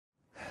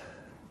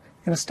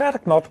In a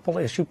static multiple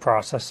issue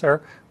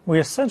processor, we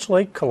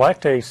essentially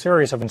collect a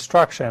series of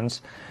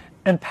instructions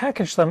and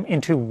package them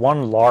into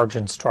one large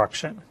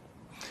instruction.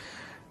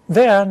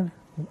 Then,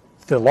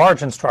 the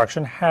large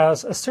instruction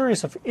has a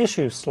series of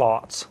issue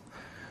slots,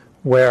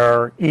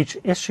 where each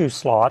issue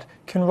slot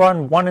can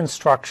run one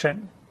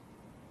instruction.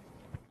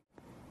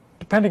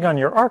 Depending on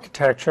your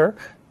architecture,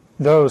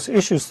 those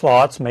issue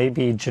slots may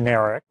be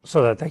generic,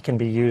 so that they can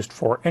be used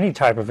for any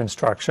type of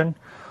instruction,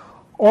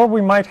 or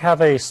we might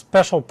have a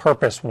special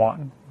purpose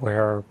one,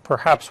 where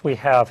perhaps we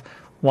have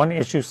one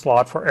issue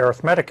slot for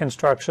arithmetic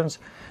instructions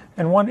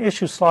and one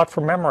issue slot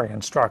for memory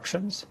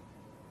instructions.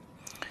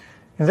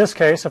 In this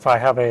case, if I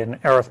have an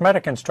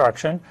arithmetic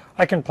instruction,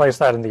 I can place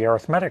that in the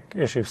arithmetic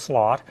issue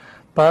slot,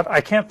 but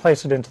I can't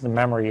place it into the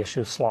memory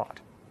issue slot.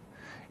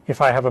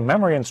 If I have a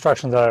memory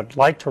instruction that I'd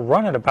like to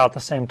run at about the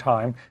same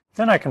time,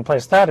 then I can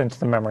place that into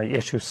the memory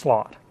issue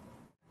slot.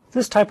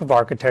 This type of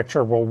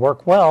architecture will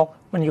work well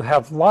when you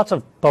have lots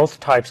of both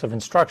types of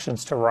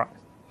instructions to run.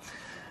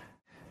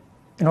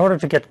 In order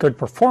to get good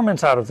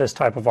performance out of this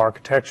type of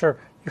architecture,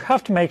 you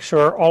have to make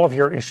sure all of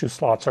your issue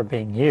slots are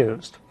being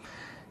used.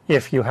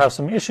 If you have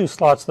some issue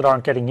slots that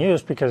aren't getting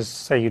used because,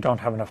 say, you don't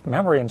have enough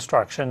memory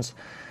instructions,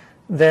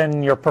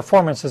 then your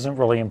performance isn't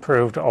really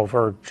improved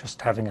over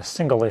just having a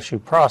single issue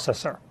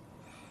processor.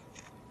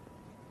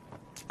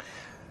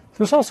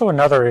 There's also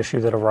another issue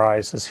that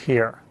arises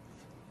here.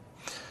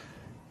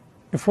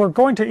 If we're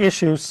going to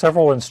issue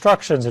several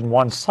instructions in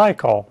one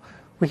cycle,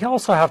 we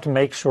also have to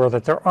make sure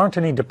that there aren't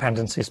any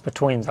dependencies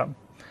between them.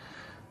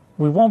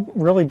 We won't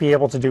really be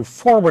able to do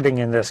forwarding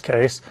in this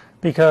case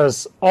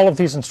because all of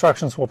these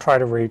instructions will try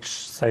to reach,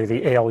 say,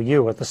 the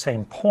ALU at the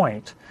same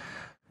point.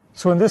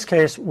 So in this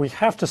case, we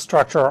have to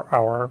structure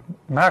our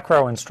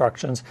macro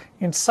instructions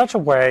in such a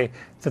way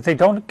that they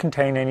don't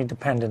contain any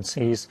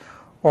dependencies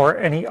or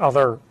any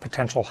other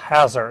potential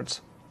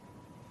hazards.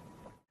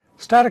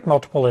 Static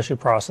multiple issue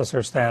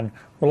processors then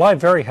rely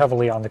very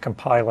heavily on the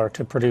compiler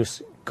to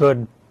produce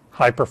good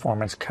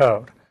high-performance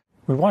code.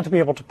 We want to be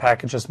able to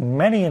package as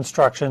many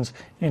instructions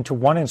into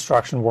one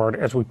instruction word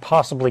as we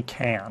possibly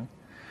can.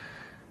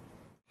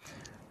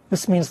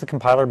 This means the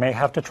compiler may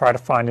have to try to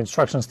find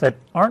instructions that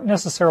aren't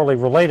necessarily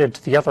related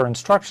to the other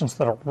instructions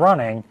that are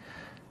running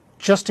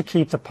just to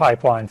keep the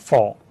pipeline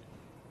full.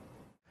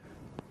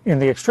 In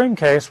the extreme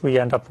case, we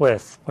end up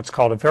with what's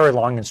called a very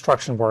long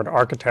instruction word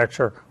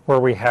architecture, where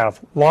we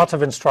have lots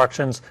of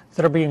instructions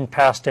that are being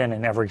passed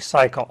in every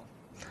cycle.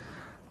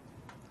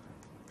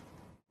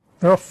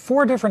 There are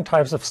 4 different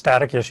types of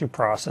static issue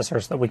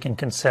processors that we can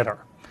consider.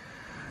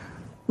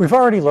 We've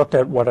already looked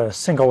at what a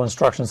single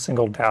instruction,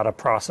 single data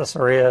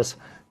processor is.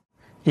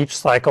 Each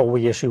cycle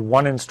we issue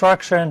one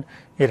instruction.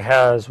 It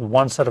has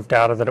one set of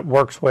data that it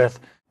works with.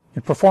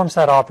 It performs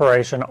that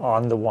operation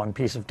on the one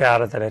piece of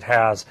data that it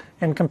has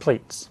and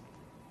completes.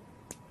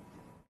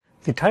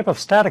 The type of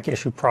static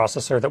issue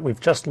processor that we've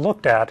just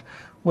looked at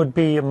would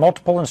be a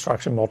multiple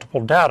instruction,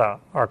 multiple data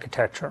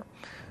architecture.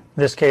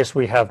 In this case,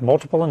 we have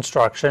multiple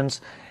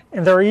instructions,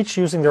 and they're each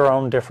using their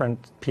own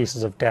different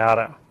pieces of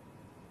data.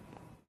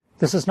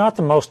 This is not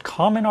the most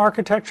common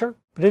architecture,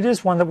 but it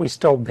is one that we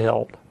still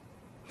build.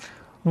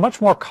 A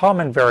much more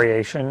common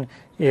variation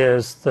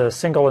is the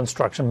single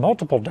instruction,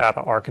 multiple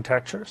data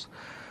architectures,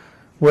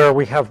 where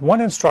we have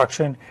one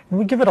instruction and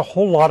we give it a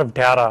whole lot of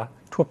data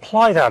to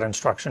apply that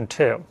instruction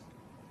to.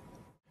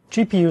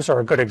 GPUs are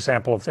a good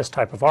example of this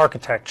type of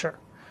architecture.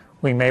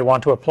 We may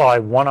want to apply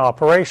one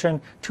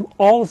operation to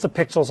all of the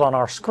pixels on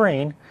our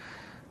screen,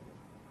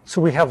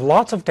 so we have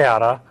lots of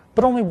data,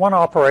 but only one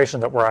operation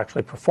that we're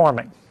actually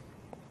performing.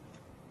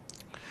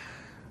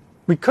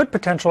 We could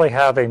potentially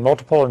have a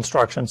multiple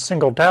instruction,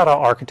 single data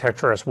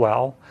architecture as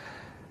well,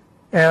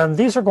 and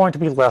these are going to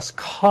be less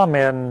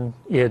common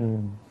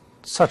in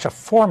such a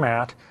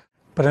format,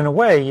 but in a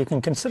way you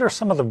can consider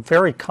some of the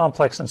very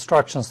complex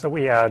instructions that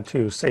we add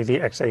to, say, the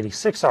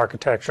x86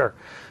 architecture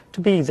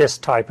to be this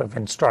type of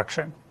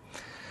instruction.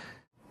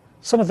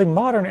 Some of the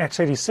modern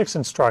x86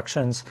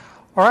 instructions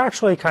are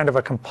actually kind of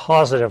a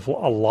composite of a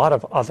lot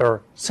of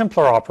other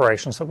simpler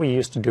operations that we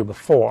used to do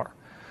before.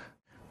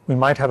 We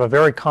might have a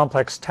very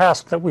complex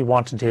task that we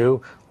want to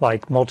do,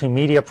 like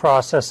multimedia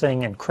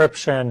processing,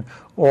 encryption,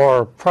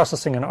 or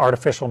processing an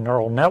artificial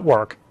neural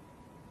network.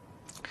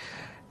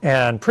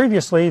 And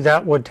previously,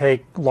 that would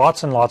take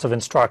lots and lots of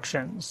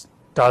instructions,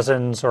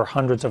 dozens or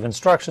hundreds of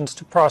instructions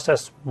to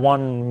process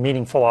one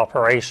meaningful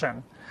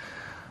operation.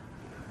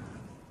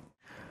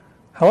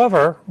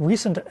 However,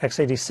 recent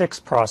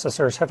x86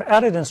 processors have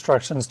added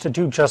instructions to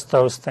do just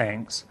those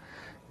things.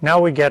 Now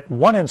we get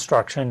one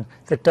instruction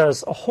that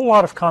does a whole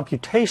lot of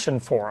computation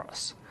for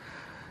us.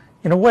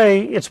 In a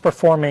way, it's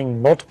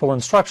performing multiple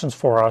instructions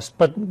for us,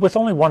 but with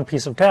only one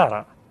piece of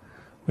data.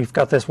 We've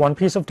got this one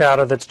piece of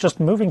data that's just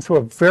moving through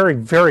a very,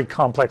 very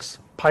complex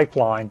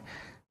pipeline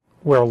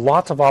where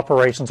lots of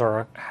operations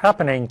are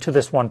happening to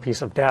this one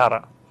piece of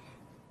data.